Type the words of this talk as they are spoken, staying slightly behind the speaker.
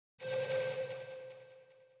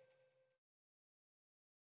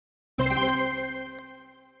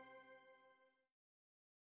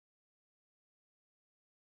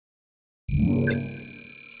Ladies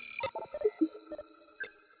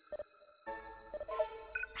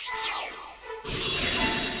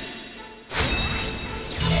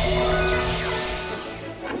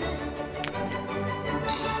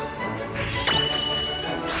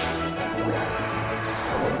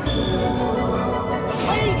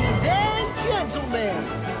and gentlemen,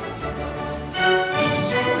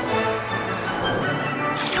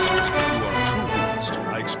 If you are a true duelist,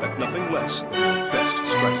 I expect nothing less than the best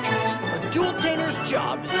strategies. a duel-tainer's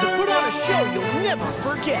job is to put on a show you'll never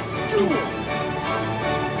forget. Duel!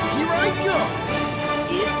 Here I go!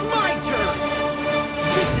 It's my turn!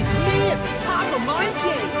 This is me at the top of my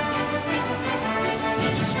game!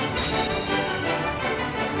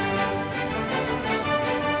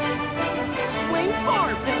 Swing far,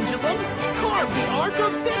 Pendulum! Carve the arc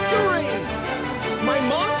of victory! My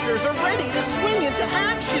monsters are ready to swing into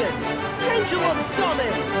action! Pendulum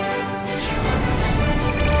Summon!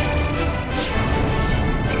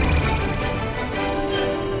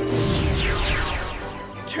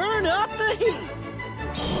 Turn up the heat!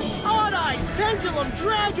 Odd Eyes Pendulum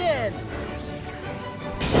Dragon!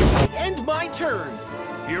 I end my turn!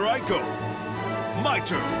 Here I go. My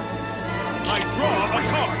turn. I draw a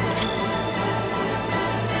card.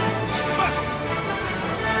 Smack!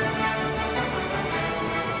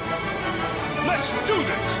 Let's do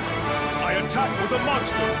this! I attack with a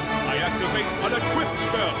monster. I activate an equip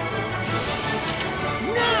spell.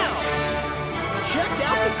 Now! Check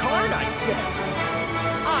out the card I set!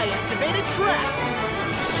 I activate a trap!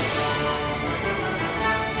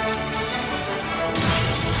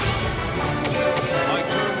 My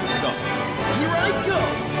turn is done. Here I go!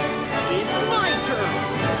 It's my turn!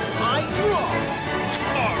 I draw!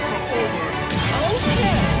 Arc over.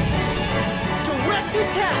 Okay! Direct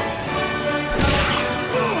attack!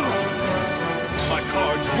 My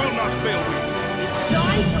cards will not fail me. It's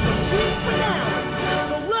time for the big finale!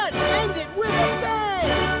 So let's end it with a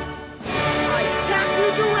bang! I attack you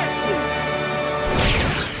directly!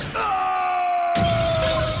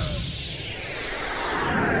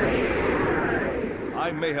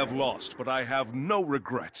 I may have lost, but I have no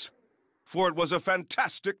regrets. For it was a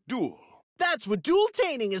fantastic duel. That's what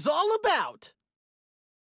duel-taining is all about!